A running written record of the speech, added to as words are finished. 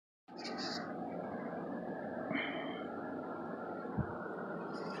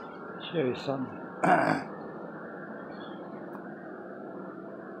show you something.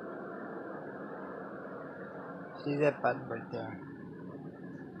 See that button right there?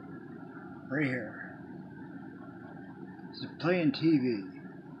 Right here. It's playing TV.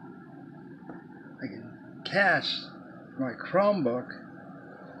 I can cast my Chromebook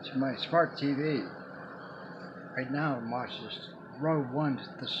to my smart TV. Right now I'm watching Rogue One,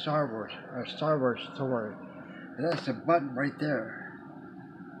 the Star Wars story. And that's the button right there.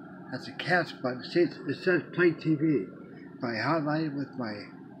 That's a cast button. See, it says play TV. If I highlight it with my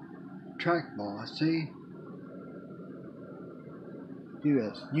trackball, see? Do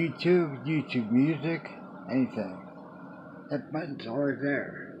this. YouTube music, anything. That button's already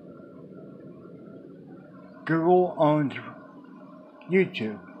there. Google owns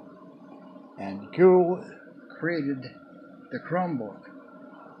YouTube. And Google created the Chromebook.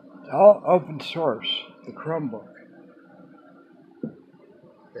 It's all open source, the Chromebook.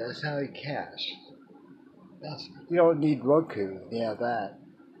 That's how you cast. You don't need Roku. You have that.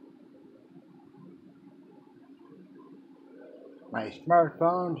 My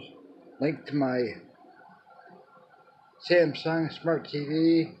smartphones linked to my Samsung Smart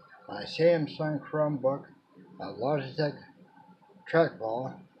TV, my Samsung Chromebook, my Logitech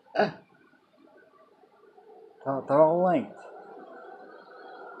trackball. They're all linked.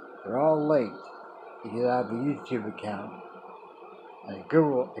 They're all linked. You can have a YouTube account and a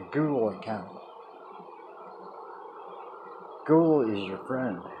Google account. Google is your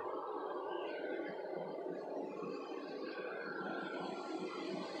friend.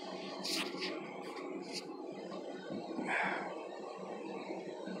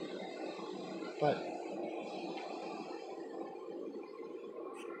 But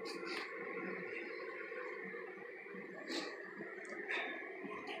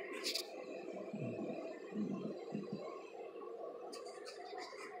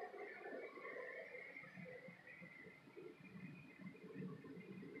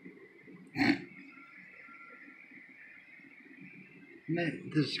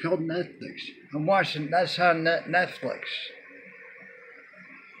this is called Netflix. I'm watching that's on Netflix.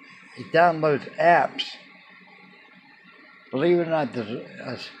 It downloads apps. Believe it or not,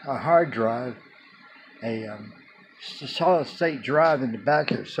 there's a hard drive, a solid state drive in the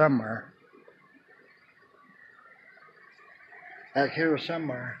back here somewhere. Back here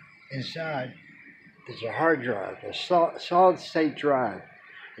somewhere, inside, there's a hard drive, a solid state drive.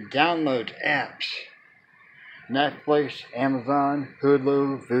 It downloads apps. Netflix, Amazon,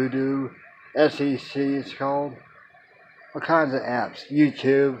 Hulu, Vudu, SEC it's called. All kinds of apps.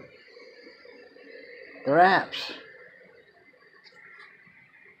 YouTube. They're apps.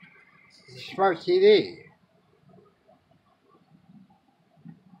 It's a smart TV.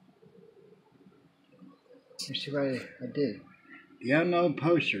 Let's see what I did. The unknown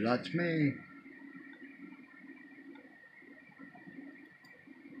poster, that's me.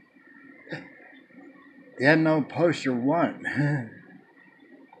 The unknown poster won.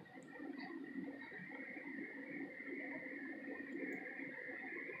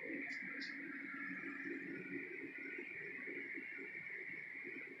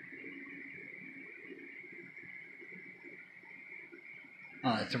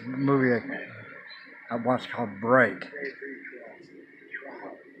 It's a movie I watched called Bright.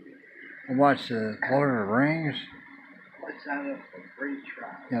 I watched the Lord of the Rings.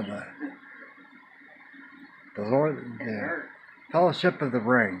 Yeah, the Fellowship of the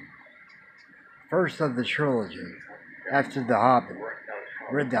Ring. First of the trilogy, after The Hobbit.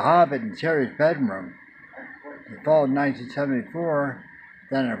 Read The Hobbit in Terry's bedroom. The fall of 1974.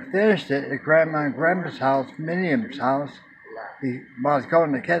 Then I finished it at Grandma and Grandpa's house, Miniam's house. While I was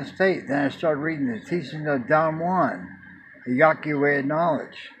going to Kent State, then I started reading the Teachings of Don Juan, The Yaqui Way of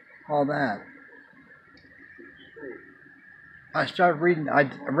Knowledge, all that. I started reading, I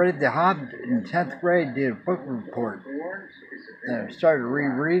read The Hobbit in 10th grade, did a book report, and I started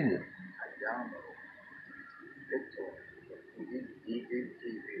rereading it.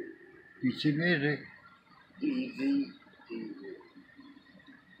 YouTube music.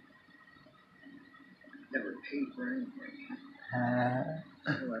 Never paid for anything.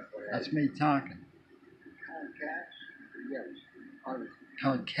 That's me talking.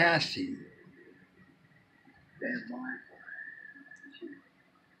 Casting.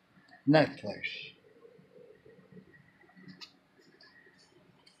 Netflix.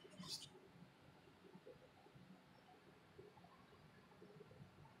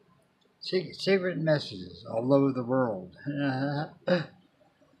 Secret messages all over the world.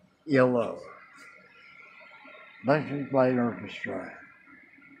 Yellow. Electric Light Orchestra.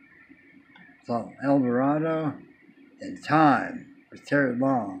 It's on El Dorado and Time with Terry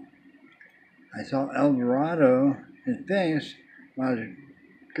Long. I saw El Dorado in Phoenix when I was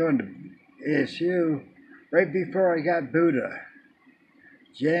going to ASU right before I got Buddha,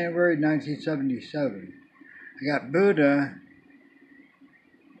 January 1977. I got Buddha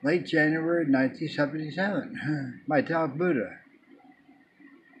late January 1977. My dog Buddha.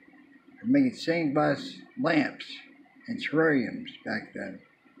 I'm making stained glass lamps and terrariums back then.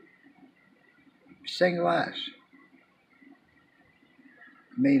 Stained glass.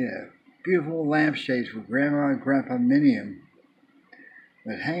 Made a beautiful lampshades for Grandma and Grandpa Minium.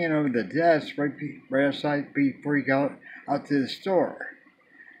 Was hanging over the desk right outside before you go out to the store,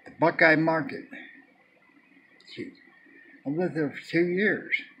 the Buckeye Market. Jeez. I lived there for 2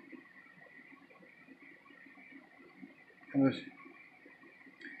 years. I was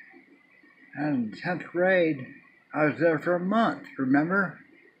in 10th grade. I was there for a month, remember?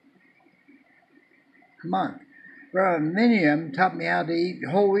 A month. Grandma Minium taught me how to eat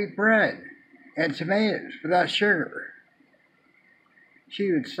whole wheat bread and tomatoes without sugar.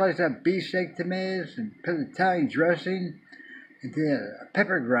 She would slice up beefsteak tomatoes and put Italian dressing into a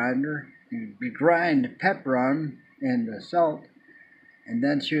pepper grinder. You'd grind pepper on and salt, and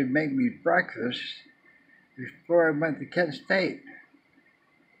then she would make me breakfast before I went to Kent State.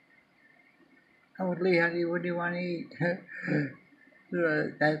 Oh, Lee, honey, what do you want to eat?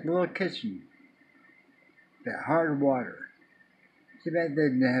 That little kitchen, that hard water. Too bad they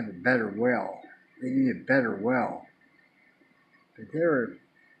didn't have a better well. They needed a better well. But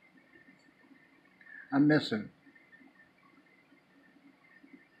I miss them.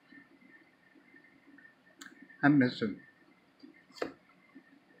 I miss them.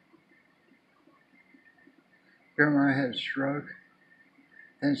 Grandma had a stroke,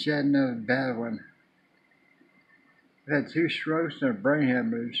 then she had another bad one. I had 2 strokes and a brain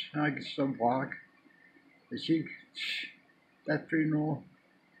hemorrhage. I could still walk. But that funeral,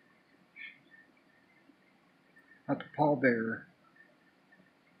 at the pallbearer,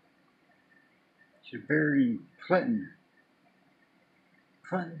 she's buried in Clinton,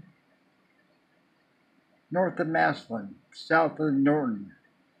 north of Massillon, south of Norton.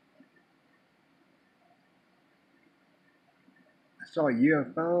 I saw a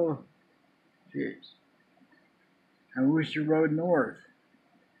UFO. Jeez. On Worcester Road North.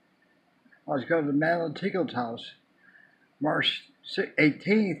 I was going to Madeline Tinkle's house, March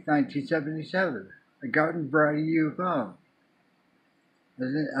 18th, 1977. A garden variety UFO.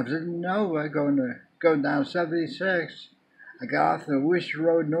 I was in Nova going down 76. I got off the Worcester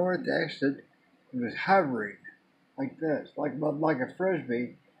Road North exit. It was hovering like this, like a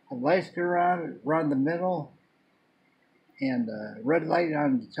frisbee. A lights go around the middle, and a red light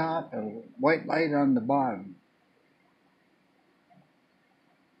on the top, and a white light on the bottom.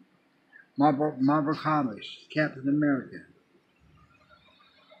 Marvel Comics, Captain America.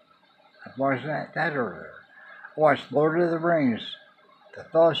 I watched that earlier. I watched Lord of the Rings, The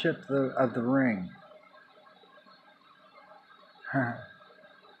Fellowship of the Ring. I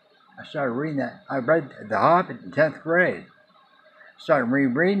started reading that. I read The Hobbit in 10th grade. Started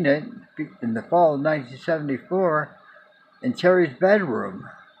rereading it in the fall of 1974 in Terry's bedroom.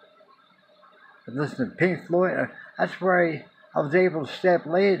 I listened to Pink Floyd. That's where I was able to stay up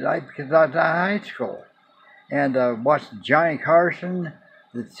late at night because I was out of high school. And watched Johnny Carson,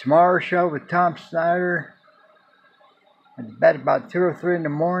 The Tomorrow Show with Tom Snyder. Went to bed about 2 or 3 in the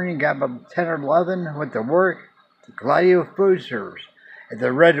morning, got about 10 or 11, went to work, to Gladio Food Service at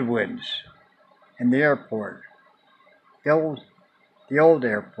the Red Winds in the airport. The old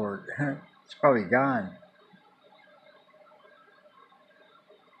airport. It's probably gone.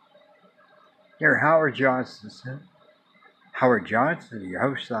 Near Howard Johnson's. Howard Johnson, you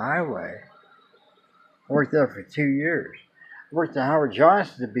host the highway. I worked there for 2 years. I worked at Howard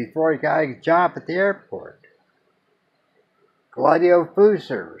Johnson before I got a job at the airport. Gladio Food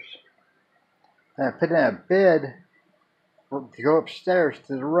Service. And I put in a bid to go upstairs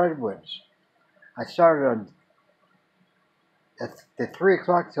to the Redwoods. I started on the 3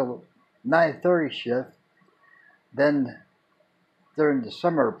 o'clock till 9:30 shift. Then during the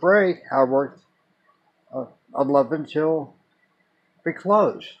summer break, I worked 11 till we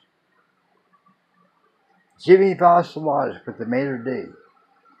closed. Jimmy Vassilatos with the Mater D.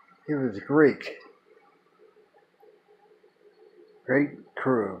 He was Greek. Great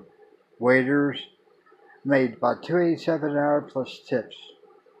crew. Waiters. Made about $2.87 an hour plus tips.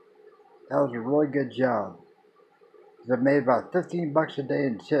 That was a really good job. I made about $15 a day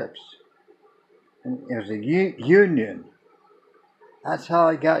in tips. And it was a union. That's how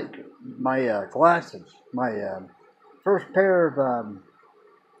I got my glasses. My first pair of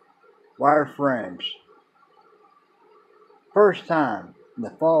wire frames. First time. in the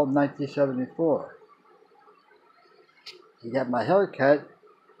fall of 1974. He got my hair cut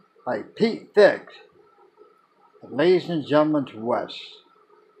by Pete Fix, Ladies and Gentlemen's West.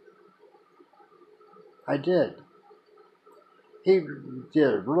 I did. He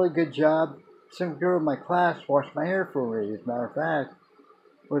did a really good job. Some girl in my class washed my hair for me, as a matter of fact.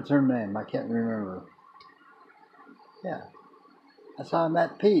 What's her name? I can't remember. Yeah. That's how I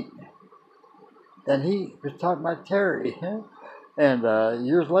met Pete. Then he was talking about Terry. And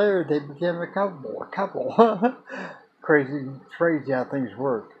years later, they became a couple. Crazy how things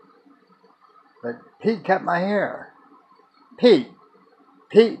work. But Pete cut my hair. Pete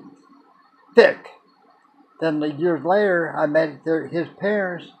Thick. Then years later, I met his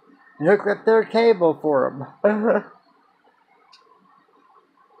parents and hooked up their cable for him.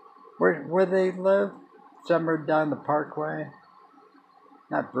 Where they live? Somewhere down the Parkway.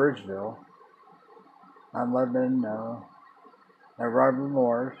 Not Bridgeville. Not Lebanon, no. Not Robert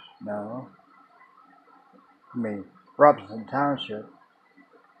Morris, no. I mean, Robinson Township.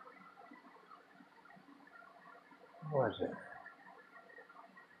 What was it?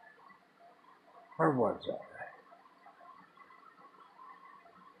 Where was it?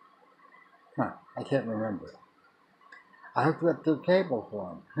 Huh, I can't remember. I hooked up their cable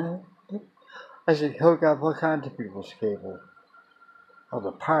for him. I should hook up all kinds of people's cable. I was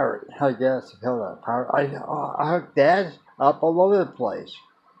a pirate, I guess. I hooked Dad's up all over the place.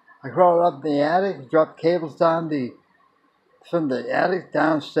 I crawled up in the attic, dropped cables down from the attic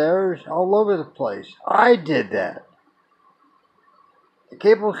downstairs, all over the place. I did that. The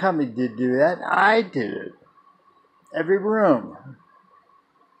cable company did do that. I did it. Every room.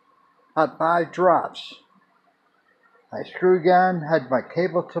 About 5 drops. My screw gun, had my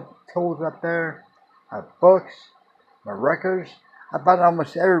cable tools up there, my books, my records. I bought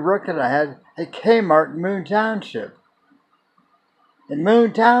almost every record I had at Kmart in Moon Township. In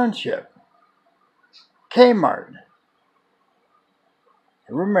Moon Township. Kmart.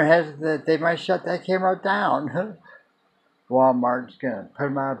 The rumor has it that they might shut that Kmart down. Walmart's going to put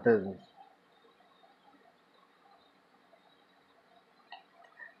them out of business.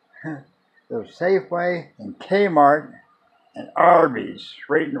 There's Safeway and Kmart and Arby's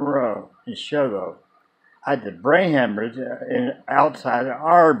right in a row in Shogo. I had the brain hemorrhage outside of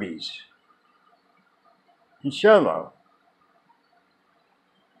Arby's in Shogo.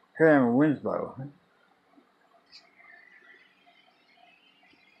 Here I am in Winslow.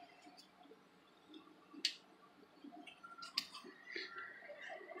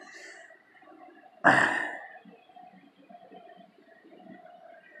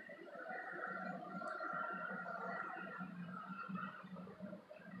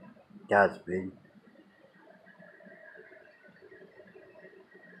 Godspeed.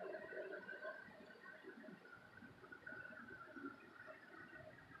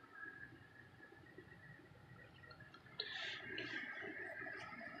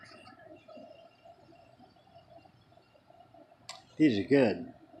 These are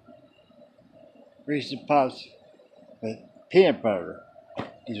good. Reese's Puffs with peanut butter.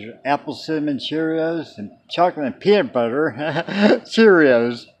 These are apple cinnamon Cheerios and chocolate and peanut butter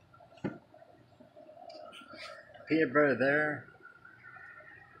Cheerios. Peanut butter there.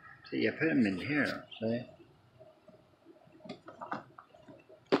 See, you put them in here, see?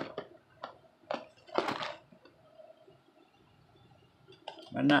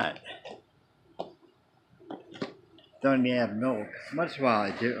 Why not? Don't even have milk. Once in a while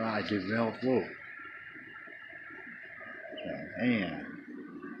I do milk. Whoa. Okay, and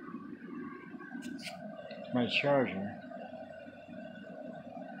my charger.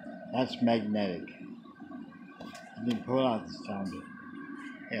 That's magnetic. I didn't pull it out this time, but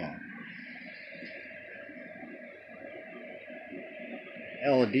yeah.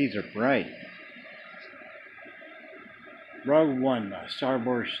 LEDs are bright. Rogue One, a Star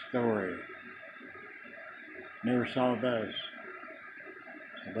Wars story. Never saw those.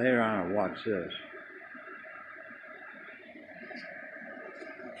 So later on I'll watch this.